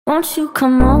Won't you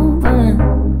come over?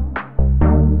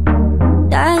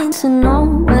 Dying to know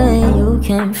where you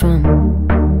came from.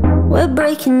 We're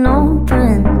breaking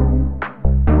open.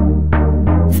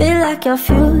 Feel like our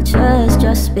future's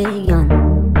just begun.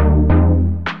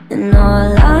 And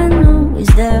all I know is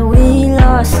that we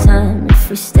lost time. If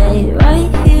we stay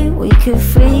right here, we could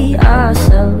free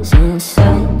ourselves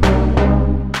inside.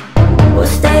 We'll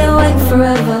stay awake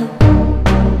forever.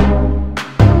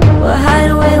 We'll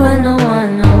hide away where no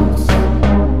one knows.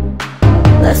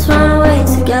 Let's run away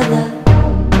together.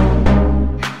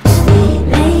 Just lead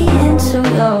me into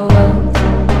your world.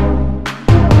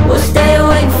 We'll stay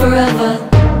awake forever.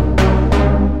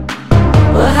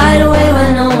 We'll hide away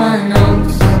where no one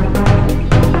knows.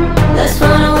 Let's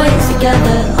run away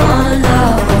together on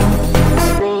our own.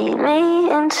 Just lead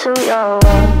me into your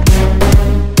world.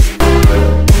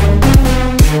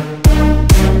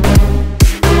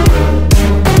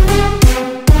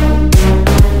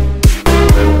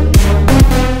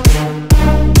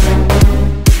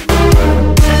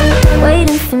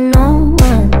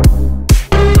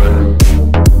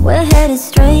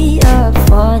 Straight up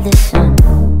for the sun.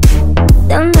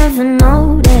 They'll never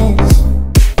notice.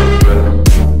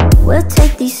 We'll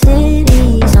take these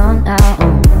cities on our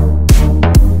own.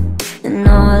 And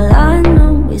all I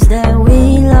know is that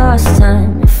we lost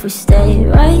time. If we stay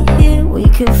right here, we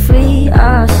could free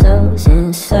ourselves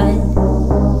inside.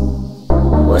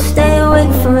 We'll stay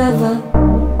awake forever.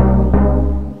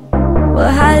 We'll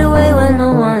hide away where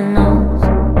no one knows.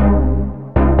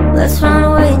 Let's run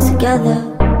away together.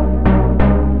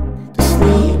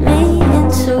 Lead me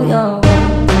into your world.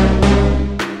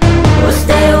 We'll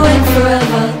stay awake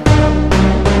forever.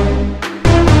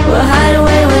 We'll hide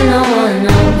away where no one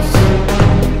knows.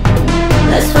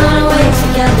 Let's run away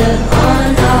together on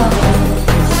our own.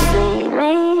 Just lead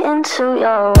me into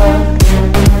your world.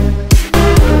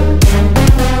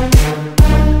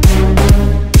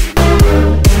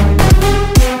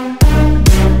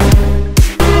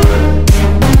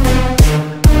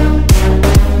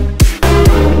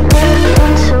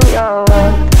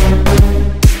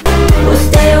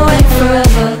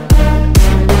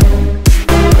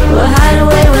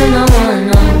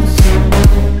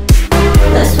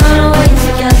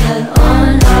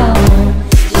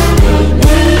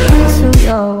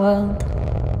 World.